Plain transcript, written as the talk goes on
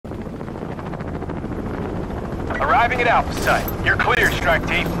Arriving at Alpha Site. You're clear, Strike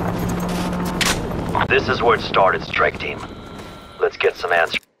Team. This is where it started, Strike Team. Let's get some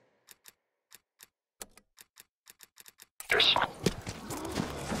answers.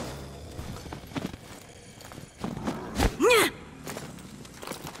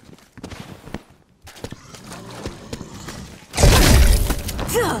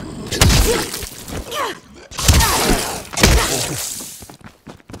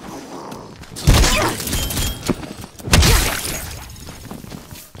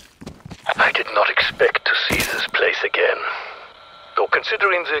 I did not expect to see this place again. Though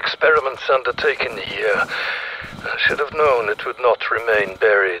considering the experiments undertaken here, I should have known it would not remain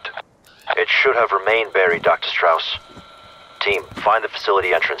buried. It should have remained buried, Dr. Strauss. Team, find the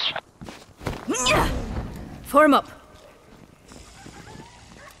facility entrance. Form up.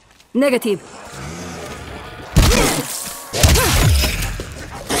 Negative.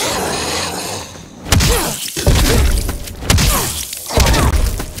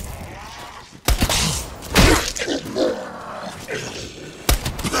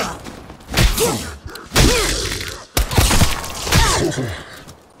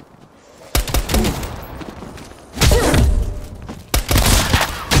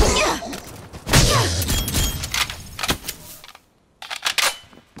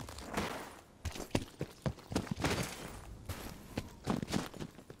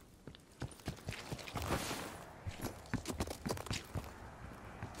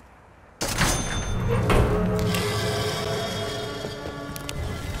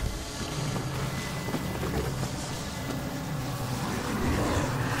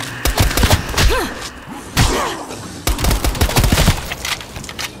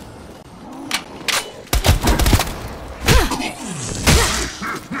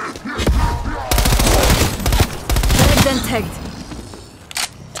 Tagged.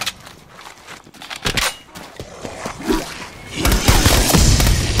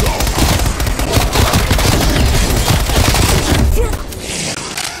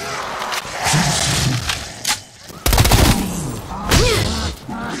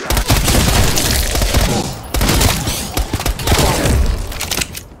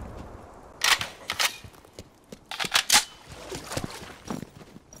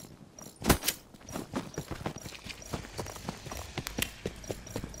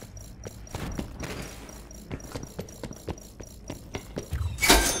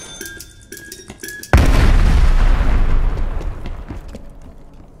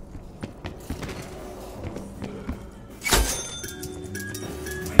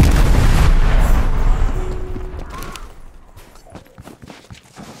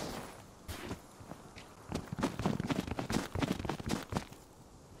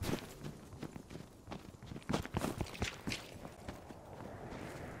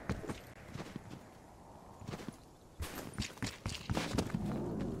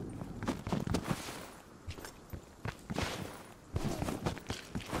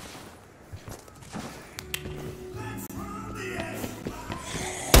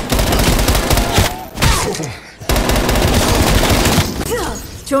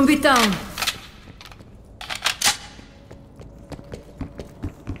 Jump it down.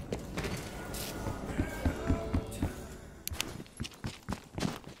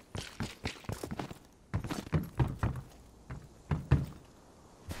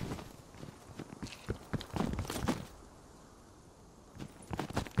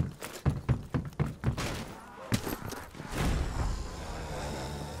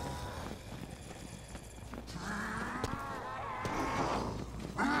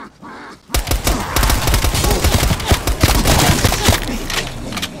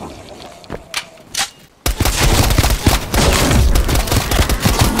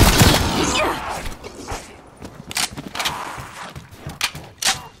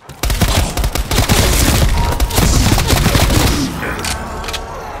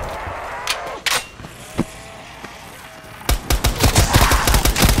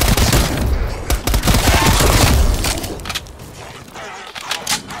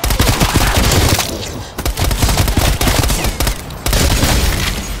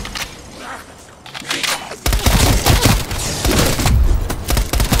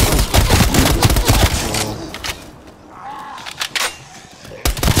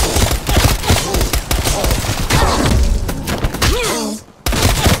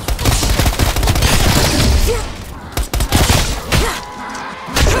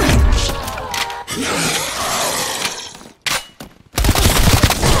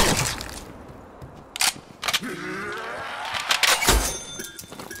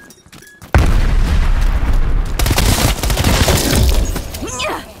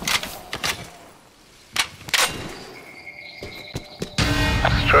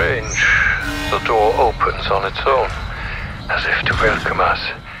 Strange. The door opens on its own, as if to welcome us,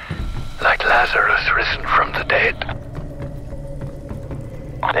 like Lazarus risen from the dead.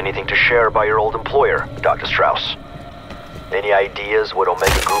 Anything to share by your old employer, Dr. Strauss? Any ideas what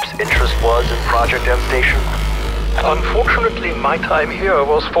Omega Group's interest was in Project M Station? Unfortunately, my time here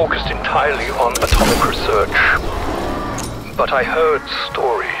was focused entirely on atomic research. But I heard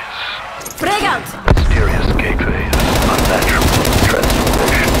stories. Frag out! Mysterious gateways, unnatural transformations.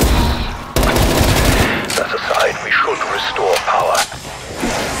 That aside, we should restore power.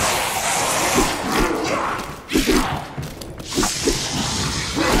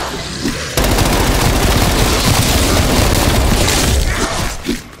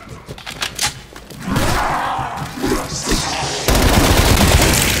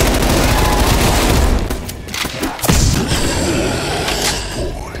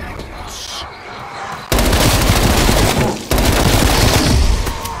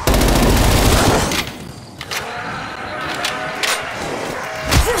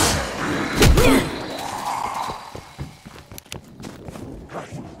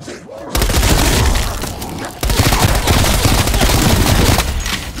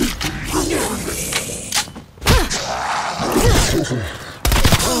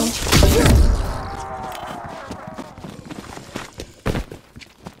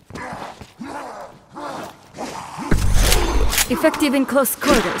 Effective in close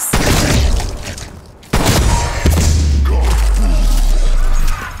quarters.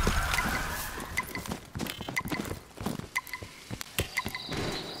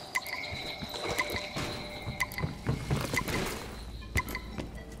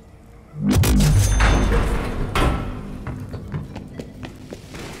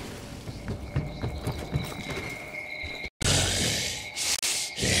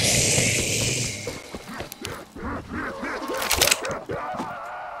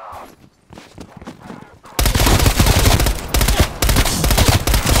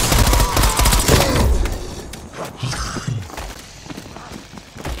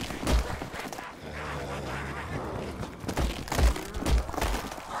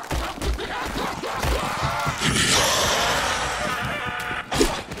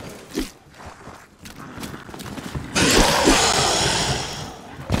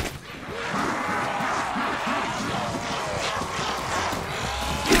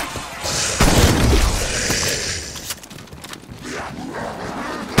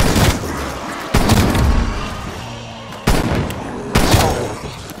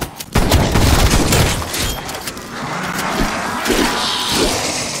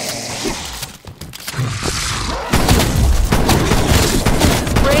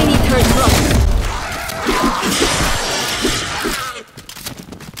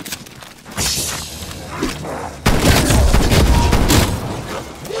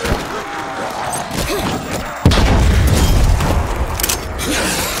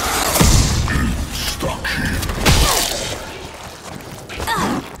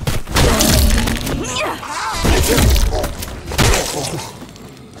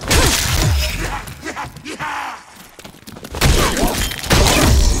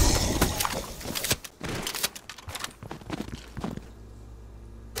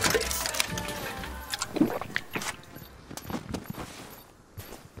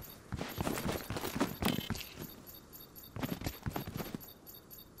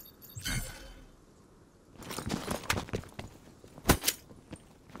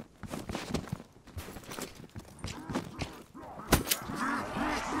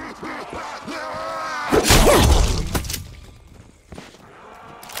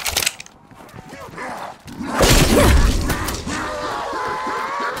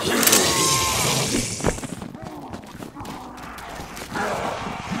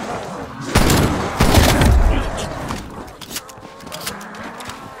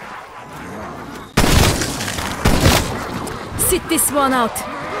 Sit this one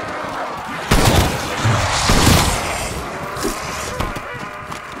out.